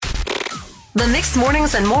The Mixed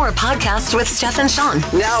Mornings and More podcast with Steph and Sean.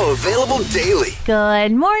 Now available daily.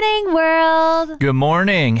 Good morning, world. Good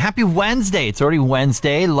morning. Happy Wednesday. It's already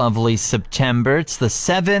Wednesday. Lovely September. It's the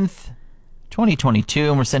 7th, 2022,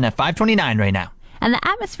 and we're sitting at 5:29 right now. And the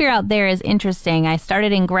atmosphere out there is interesting. I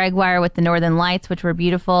started in Gregoire with the Northern Lights, which were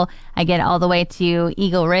beautiful. I get all the way to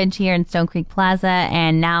Eagle Ridge here in Stone Creek Plaza,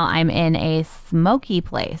 and now I'm in a smoky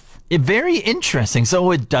place. Very interesting.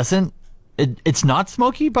 So it's not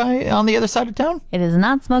smoky on the other side of town? It is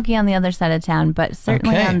not smoky on the other side of town, but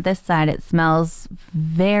certainly Okay. on this side it smells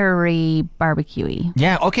very barbecue-y.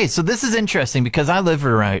 Yeah, okay, so this is interesting because I live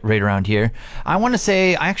right around here. I want to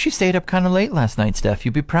say I actually stayed up kind of late last night, Steph.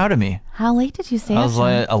 You'd be proud of me. How late did you stay I up? was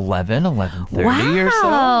like 11:30 wow. or so.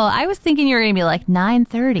 I was thinking you were going to be like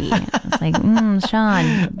 9:30. It's like,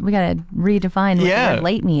 Sean, we got to redefine what the word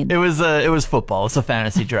late means. It was football. It's a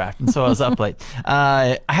fantasy draft, and so I was up late.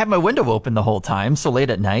 I had my window open the whole time, so late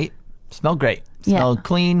at night. Smelled great. Smelled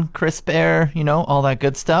clean, crisp air, all that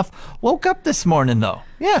good stuff. Woke up this morning, though.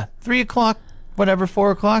 Yeah, 3 o'clock, whatever,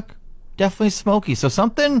 4 o'clock. Definitely smoky. So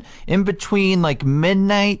something in between like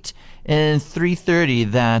midnight and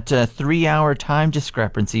 3:30, that 3-hour time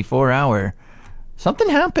discrepancy, 4-hour. Something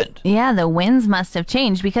happened. Yeah, the winds must have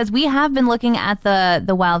changed because we have been looking at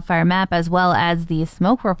the wildfire map as well as the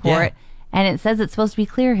smoke report, and it says it's supposed to be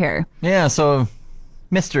clear here. Yeah, so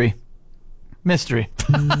mystery.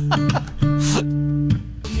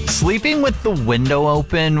 Sleeping with the window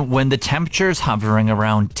open when the temperature's hovering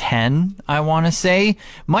around 10, I want to say,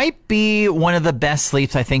 might be one of the best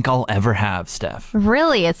sleeps I think I'll ever have, Steph.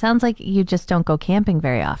 Really? It sounds like you just don't go camping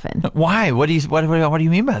very often. Why? What do you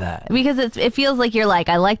mean by that? Because it feels like you're like,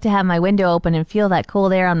 I like to have my window open and feel that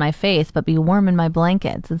cold air on my face, but be warm in my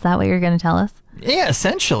blankets. Is that what you're going to tell us? Yeah,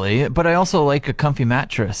 essentially. But I also like a comfy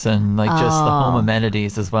mattress and like just the home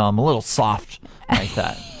amenities as well. I'm a little soft like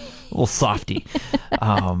that. A little softy.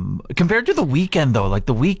 Compared to the weekend, though, like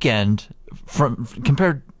the weekend,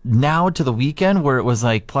 compared now to the weekend where it was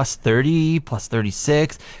like plus 30, plus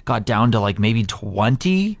 36, got down to like maybe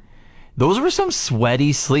 20. Those were some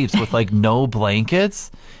sweaty sleeps with like no blankets,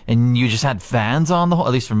 and you just had fans on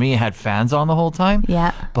at least for me, I had fans on the whole time.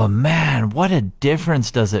 Yeah. But man, what a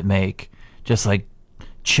difference does it make just like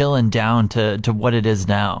chilling down to what it is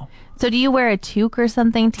now. So do you wear a toque or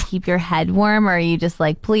something to keep your head warm, or are you just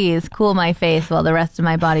like, please cool my face while the rest of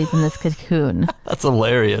my body's in this cocoon? That's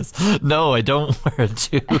hilarious. No, I don't wear a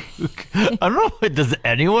toque. I don't know. Does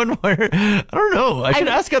anyone wear? I don't know. I should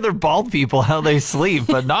ask other bald people how they sleep,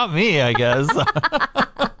 but not me, I guess.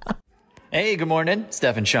 Hey, good morning.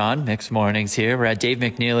 Steph and Sean, Mixed Mornings here. We're at Dave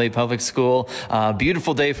McNeely Public School.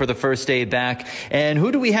 Beautiful day for the first day back. And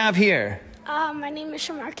who do we have here? My name is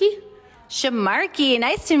Shamarki. Shamarki,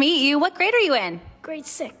 nice to meet you. What grade are you in? Grade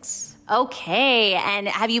 6. Okay, and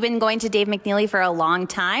have you been going to Dave McNeely for a long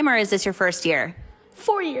time, or is this your first year?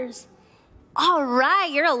 4 years. All right,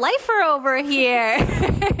 you're a lifer over here.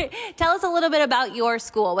 Tell us a little bit about your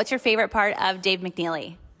school. What's your favorite part of Dave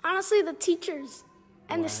McNeely? Honestly, the teachers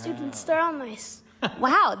and the students, they're all nice.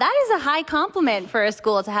 Wow, that is a high compliment for a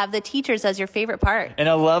school to have the teachers as your favorite part. And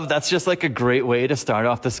I love, that's just like a great way to start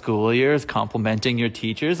off the school year, is complimenting your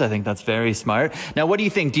teachers. I think that's very smart. Now, what do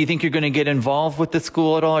you think? Do you think you're going to get involved with the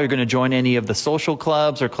school at all? Are you going to join any of the social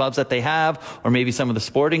clubs or clubs that they have, or maybe some of the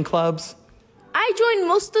sporting clubs? I joined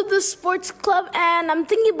most of the sports club, and I'm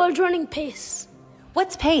thinking about joining PACE.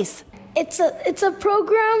 What's PACE? It's a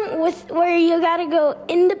program where you gotta go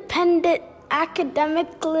independent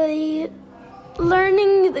academically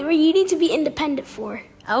learning, where you need to be independent for.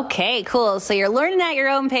 Okay, cool. So you're learning at your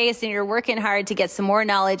own pace and you're working hard to get some more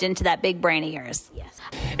knowledge into that big brain of yours. Yes.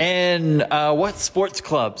 And what sports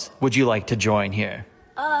clubs would you like to join here?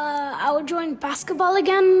 I would join basketball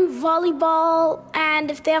again, volleyball, and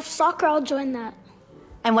if they have soccer, I'll join that.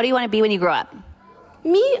 And what do you want to be when you grow up?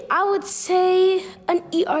 Me, I would say an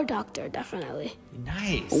ER doctor, definitely.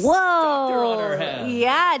 Nice. Whoa. Doctor on our hands.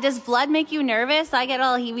 Yeah, does blood make you nervous? I get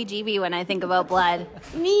all heebie-jeebie when I think about blood.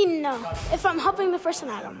 Me, no. If I'm helping the person,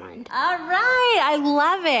 I don't mind. All right, I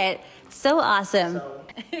love it. So awesome.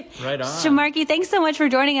 Right on. Shamarki, thanks so much for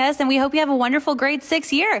joining us, and we hope you have a wonderful grade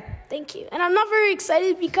 6 year. Thank you. And I'm not very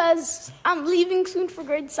excited because I'm leaving soon for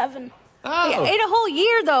grade 7. Oh. In a whole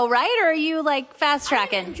year, though, right? Or are you, like,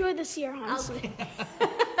 fast-tracking? Enjoy this year, honestly.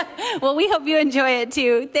 Well, we hope you enjoy it,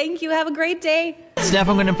 too. Thank you. Have a great day. Steph,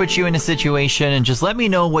 I'm going to put you in a situation and just let me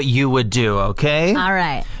know what you would do, okay? All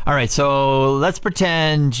right. All right, so let's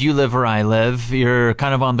pretend you live where I live. You're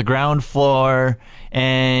kind of on the ground floor,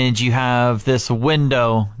 and you have this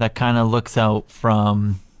window that kind of looks out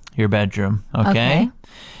from your bedroom, okay?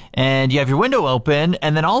 and you have your window open,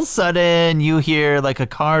 and then all of a sudden you hear like a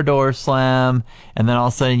car door slam, and then all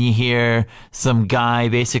of a sudden you hear some guy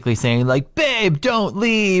basically saying like, babe, don't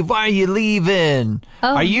leave. Why are you leaving?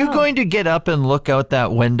 Are you going to get up and look out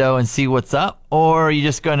that window and see what's up? Or are you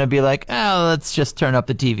just going to be like, oh, let's just turn up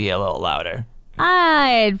the TV a little louder?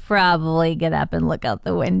 I'd probably get up and look out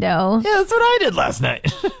the window. Yeah, that's what I did last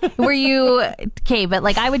night. Were you okay? But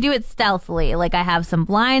like, I would do it stealthily. Like, I have some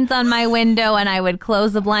blinds on my window, and I would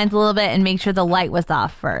close the blinds a little bit and make sure the light was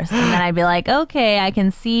off first, and then I'd be like, okay, I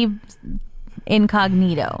can see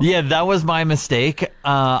incognito. Yeah, that was my mistake.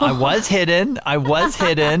 I was hidden,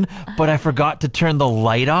 but I forgot to turn the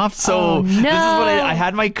light off. So this is what I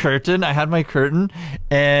had my curtain,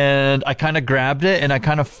 and I kind of grabbed it and I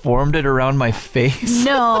kind of formed it around my face.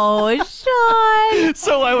 No, Sean.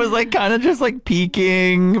 So I was like kind of just like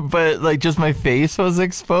peeking, but like just my face was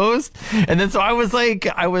exposed. And then so I was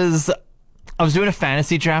doing a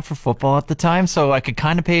fantasy draft for football at the time, so I could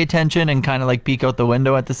kind of pay attention and kind of like peek out the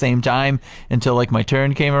window at the same time until like my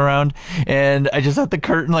turn came around. And I just had the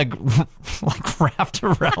curtain like wrapped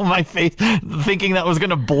around my face, thinking that was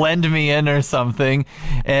going to blend me in or something.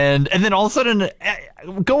 And then all of a sudden,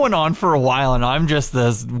 going on for a while, and I'm just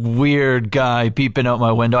this weird guy peeping out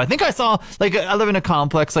my window. I think I saw, like, I live in a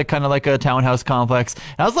complex, like kind of like a townhouse complex.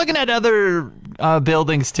 I was looking at other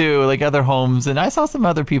buildings too, like other homes, and I saw some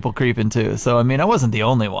other people creeping too. So, I mean, I wasn't the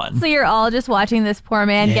only one. So you're all just watching this poor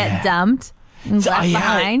man get dumped and left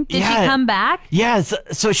behind. Did she come back? Yes.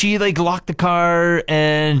 So she like locked the car,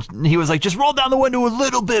 and he was like, just roll down the window a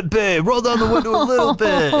little bit, babe. Roll down the window a little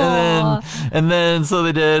bit. And then so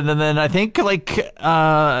they did. And then I think like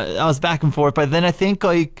I was back and forth, but then I think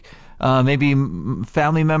like maybe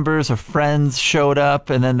family members or friends showed up,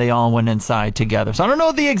 and then they all went inside together. So I don't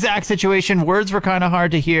know the exact situation. Words were kind of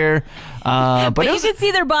hard to hear. But you could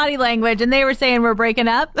see their body language, and they were saying we're breaking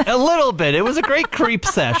up. A little bit. It was a great creep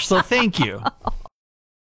sesh, so thank you.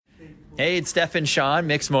 Hey, it's Steph and Sean,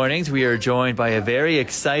 Mixed Mornings. We are joined by a very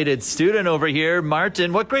excited student over here.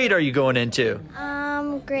 Martin, what grade are you going into?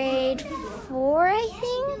 Grade 4, I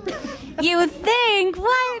think. You think?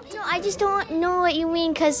 What? No, I just don't know what you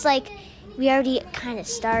mean, because, like, we already kind of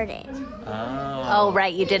started. Oh,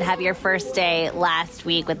 right. You did have your first day last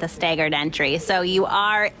week with the staggered entry. So you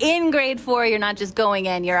are in grade 4. You're not just going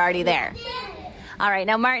in. You're already there. All right.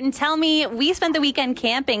 Now, Martin, tell me, we spent the weekend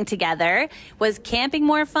camping together. Was camping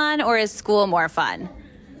more fun, or is school more fun?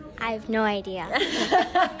 I have no idea.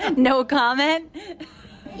 No comment?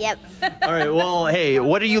 Yep. All right. Well, hey,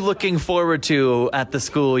 what are you looking forward to at the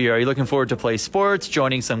school year? Are you looking forward to play sports,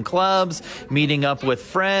 joining some clubs, meeting up with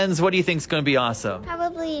friends? What do you think is going to be awesome?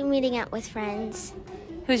 Probably meeting up with friends.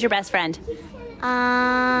 Who's your best friend?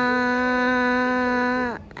 I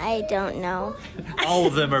don't know. All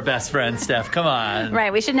of them are best friends, Steph. Come on.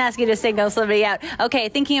 Right. We shouldn't ask you to single somebody out. Okay.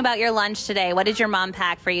 Thinking about your lunch today, what did your mom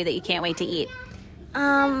pack for you that you can't wait to eat?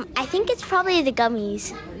 I think it's probably the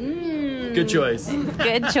gummies. Good choice.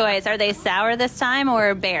 Good choice. Are they sour this time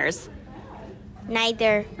or bears?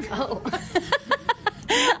 Neither. Oh.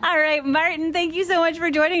 All right, Martin, thank you so much for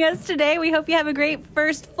joining us today. We hope you have a great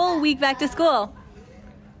first full week back to school.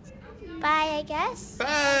 Bye, I guess.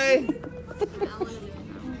 Bye.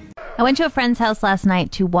 I went to a friend's house last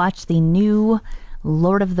night to watch the new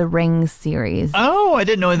Lord of the Rings series. Oh, I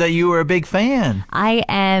didn't know that you were a big fan. I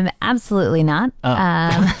am absolutely not.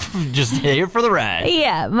 Just here for the ride.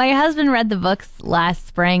 Yeah, my husband read the books last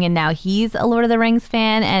spring, and now he's a Lord of the Rings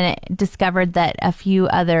fan, and discovered that a few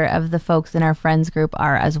other of the folks in our friends group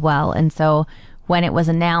are as well. And so when it was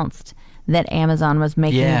announced that Amazon was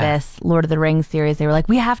making this Lord of the Rings series, they were like,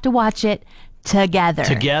 we have to watch it together.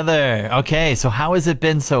 Okay, so how has it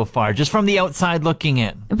been so far? Just from the outside looking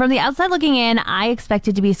in. From the outside looking in, I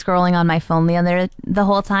expected to be scrolling on my phone the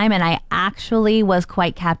whole time, and I actually was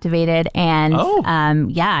quite captivated. And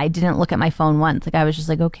I didn't look at my phone once. Like, I was just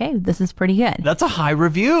like, okay, this is pretty good. That's a high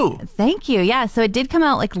review. Thank you. Yeah, so it did come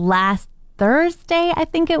out like last Thursday, I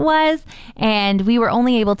think it was, and we were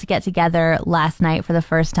only able to get together last night for the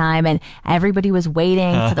first time, and everybody was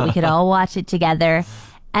waiting so that we could all watch it together.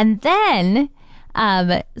 And then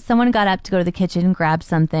someone got up to go to the kitchen, grab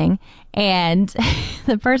something, and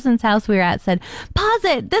the person's house we were at said, pause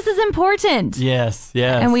it, this is important. Yes.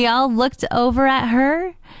 And we all looked over at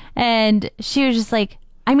her, and she was just like,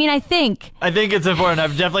 I mean, I think it's important.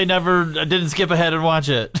 I've definitely didn't skip ahead and watch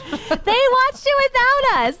it. they watched it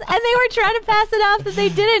without us, and they were trying to pass it off that they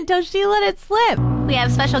didn't until she let it slip. We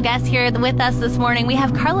have special guests here with us this morning. We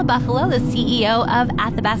have Carla Buffalo, the CEO of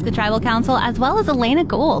Athabasca Tribal Council, as well as Elena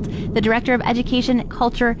Gould, the Director of Education,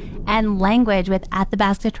 Culture, and Language with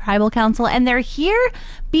Athabasca Tribal Council. And they're here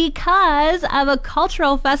because of a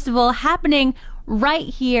cultural festival happening right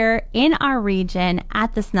here in our region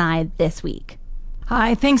at the SNI this week.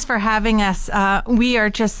 Hi, thanks for having us. We are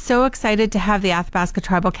just so excited to have the Athabasca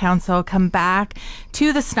Tribal Council come back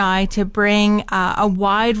to the SNI to bring a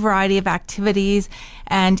wide variety of activities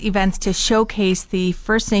and events to showcase the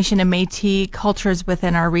First Nation and Métis cultures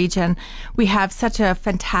within our region. We have such a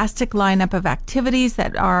fantastic lineup of activities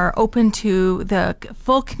that are open to the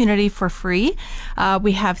full community for free.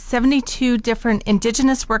 We have 72 different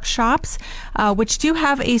Indigenous workshops, which do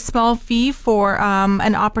have a small fee for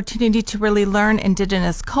an opportunity to really learn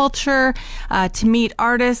Indigenous culture, to meet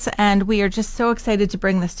artists, and we are just so excited to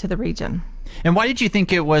bring this to the region. And why did you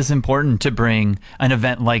think it was important to bring an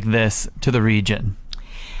event like this to the region?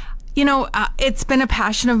 You know, it's been a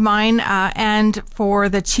passion of mine, and for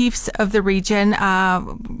the chiefs of the region.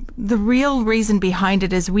 The real reason behind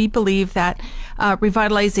it is we believe that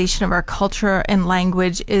revitalization of our culture and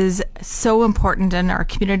language is so important in our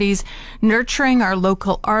communities, nurturing our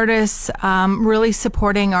local artists, really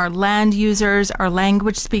supporting our land users, our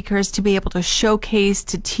language speakers to be able to showcase,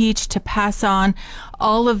 to teach, to pass on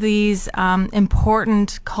all of these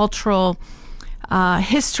important cultural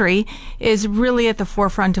history is really at the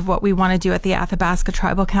forefront of what we want to do at the Athabasca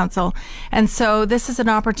Tribal Council. And so this is an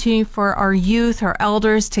opportunity for our youth, our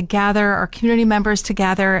elders to gather, our community members to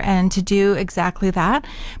gather and to do exactly that.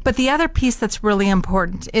 But the other piece that's really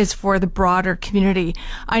important is for the broader community.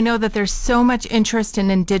 I know that there's so much interest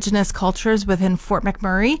in Indigenous cultures within Fort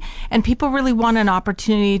McMurray, and people really want an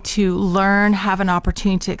opportunity to learn, have an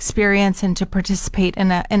opportunity to experience and to participate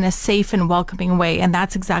in a safe and welcoming way. And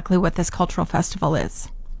that's exactly what this cultural festival is.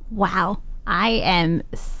 Wow. I am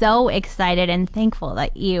so excited and thankful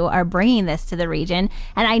that you are bringing this to the region.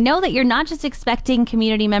 And I know that you're not just expecting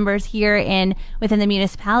community members here within the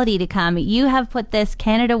municipality to come. You have put this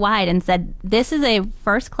Canada-wide and said this is a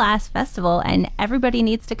first-class festival and everybody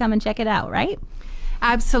needs to come and check it out, right?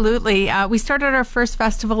 Absolutely. We started our first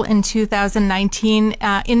festival in 2019,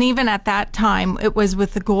 and even at that time, it was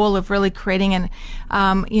with the goal of really creating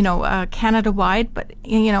Canada-wide, but,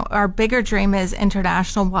 our bigger dream is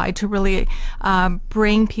international-wide to really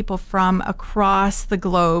bring people from across the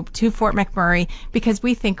globe to Fort McMurray, because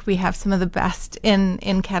we think we have some of the best in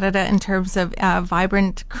Canada in terms of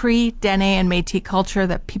vibrant Cree, Dene, and Métis culture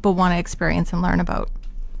that people want to experience and learn about.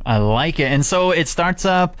 I like it. And so it starts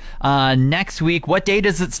up next week. What day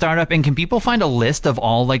does it start up? And can people find a list of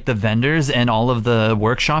all the vendors and all of the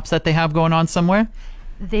workshops that they have going on somewhere?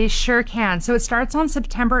 They sure can. So it starts on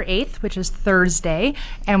September 8th, which is Thursday,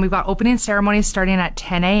 and we've got opening ceremonies starting at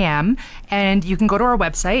 10 a.m. And you can go to our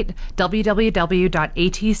website,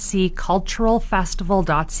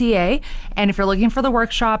 www.atcculturalfestival.ca. And if you're looking for the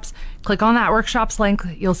workshops, click on that workshops link.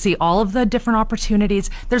 You'll see all of the different opportunities.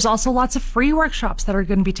 There's also lots of free workshops that are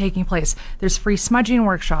going to be taking place. There's free smudging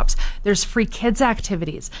workshops. There's free kids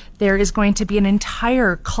activities. There is going to be an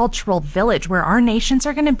entire cultural village where our nations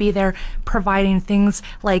are going to be there providing things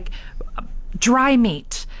like dry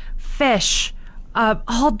meat, fish,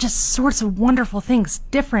 all just sorts of wonderful things,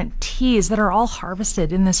 different teas that are all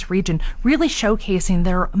harvested in this region, really showcasing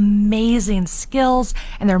their amazing skills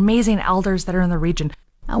and their amazing elders that are in the region.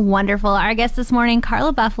 Wonderful. Our guest this morning,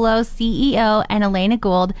 Carla Buffalo, CEO, and Elena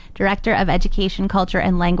Gould, Director of Education, Culture,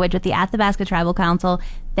 and Language with the Athabasca Tribal Council.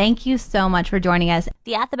 Thank you so much for joining us.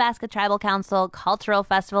 The Athabasca Tribal Council Cultural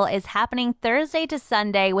Festival is happening Thursday to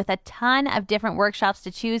Sunday with a ton of different workshops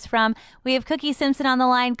to choose from. We have Cookie Simpson on the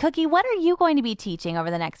line. Cookie, what are you going to be teaching over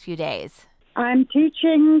the next few days? I'm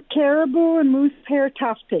teaching caribou and moose hair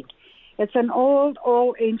tufting. It's an old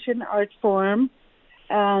ancient art form,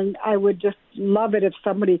 and I would just love it if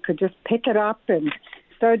somebody could just pick it up and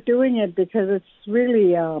start doing it, because it's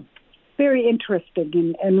really very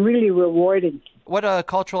interesting and really rewarding. What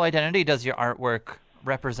cultural identity does your artwork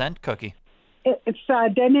represent, Cookie? It's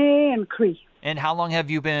Dene and Cree. And how long have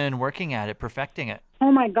you been working at it, perfecting it?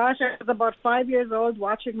 Oh my gosh, I was about 5 years old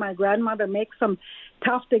watching my grandmother make some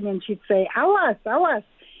tufting, and she'd say, "Awas, awas,"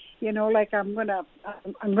 like I'm gonna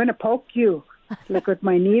poke you, like with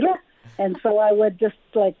my needle. And so I would just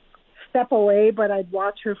step away, but I'd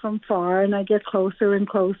watch her from far, and I'd get closer and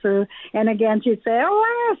closer. And again, she'd say,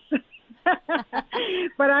 "Awas."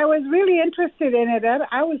 But I was really interested in it.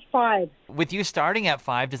 I was 5. With you starting at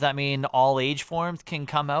 5, does that mean all age forms can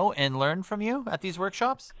come out and learn from you at these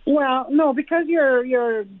workshops? Well, no, because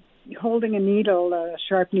you're holding a needle, a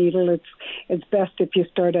sharp needle. It's best if you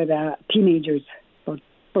start at teenagers,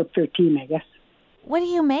 about 13, I guess. What do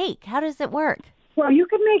you make? How does it work? Well, you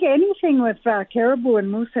can make anything with caribou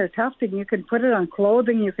and moose hair tufting. You can put it on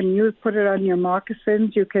clothing. You can put it on your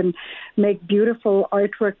moccasins. You can make beautiful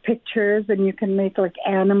artwork pictures, and you can make like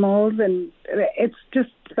animals, and it's just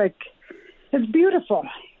like, it's beautiful.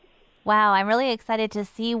 Wow, I'm really excited to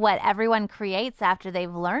see what everyone creates after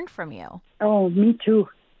they've learned from you. Oh, me too.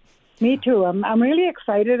 Me too. I'm really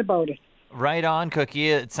excited about it. Right on, Cookie.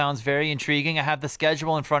 It sounds very intriguing. I have the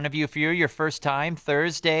schedule in front of you for your first time,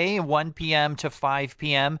 Thursday, 1 p.m. to 5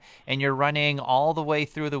 p.m., and you're running all the way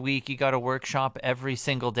through the week. You got a workshop every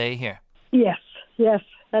single day here. Yes.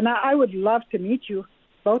 And I would love to meet you,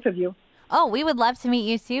 both of you. Oh, we would love to meet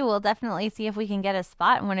you too. We'll definitely see if we can get a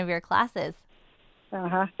spot in one of your classes.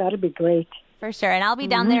 That'll be great. For sure. And I'll be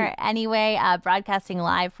down there anyway, broadcasting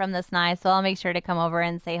live from the SNI, so I'll make sure to come over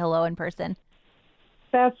and say hello in person.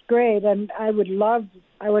 That's great, and I would love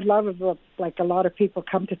if like a lot of people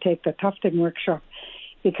come to take the tufting workshop,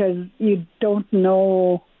 because you don't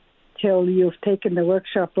know till you've taken the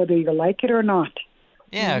workshop whether you like it or not.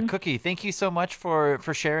 Yeah, Cookie, thank you so much for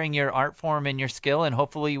sharing your art form and your skill, and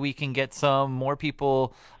hopefully we can get some more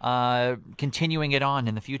people continuing it on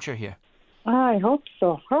in the future here. I hope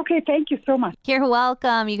so. Okay, thank you so much. You're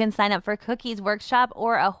welcome. You can sign up for Cookie's workshop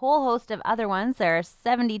or a whole host of other ones. There are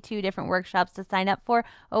 72 different workshops to sign up for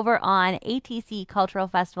over on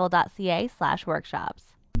atcculturalfestival.ca/workshops.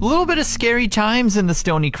 A little bit of scary times in the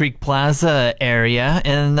Stony Creek Plaza area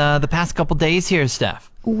in the past couple days here, Steph.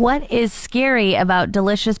 What is scary about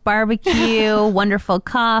delicious barbecue, wonderful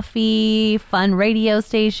coffee, fun radio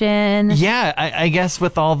station? Yeah, I guess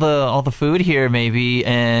with all the food here maybe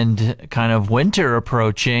and kind of winter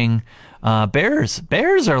approaching, bears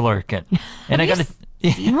are lurking. And I got to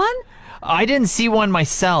see one? I didn't see one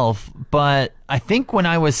myself, but I think when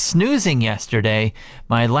I was snoozing yesterday,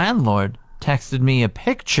 my landlord texted me a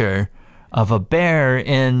picture of a bear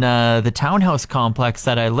in the townhouse complex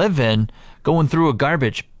that I live in, going through a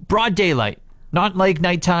garbage. Broad daylight. Not like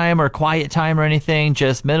nighttime or quiet time or anything,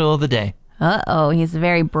 just middle of the day. Uh-oh, he's a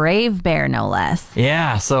very brave bear, no less.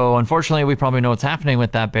 Yeah, so unfortunately we probably know what's happening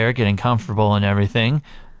with that bear, getting comfortable and everything.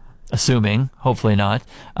 Assuming, hopefully not,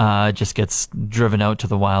 just gets driven out to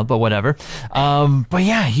the wild, but whatever. But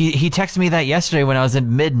yeah, he texted me that yesterday when I was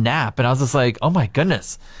in mid-nap, and I was just like, oh my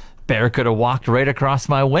goodness. Bear could have walked right across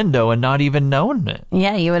my window and not even known it.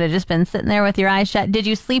 Yeah, you would have just been sitting there with your eyes shut. Did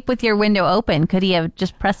you sleep with your window open? Could he have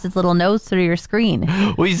just pressed his little nose through your screen?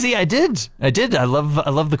 Well, you see, I did. I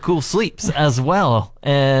love the cool sleeps as well,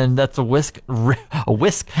 and that's a risk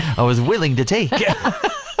I was willing to take.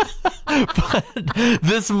 But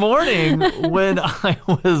this morning, when I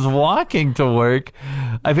was walking to work,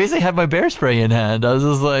 I basically had my bear spray in hand. I was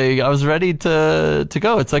just like, I was ready to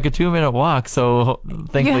go. It's like a 2-minute walk, so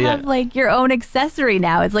thankfully... You have like your own accessory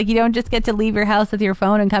now. It's like you don't just get to leave your house with your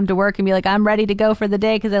phone and come to work and be like, I'm ready to go for the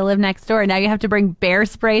day because I live next door. Now you have to bring bear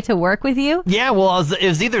spray to work with you? Yeah, well, it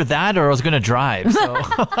was either that or I was going to drive. So,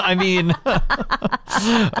 I mean...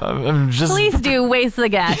 I'm just... Please do waste the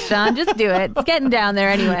gas, Sean. Just do it. It's getting down there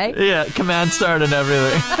anyway. Yeah, command start and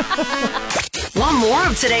everything. Want more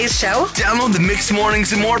of today's show? Download the Mixed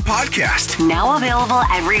Mornings and More podcast. Now available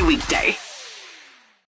every weekday.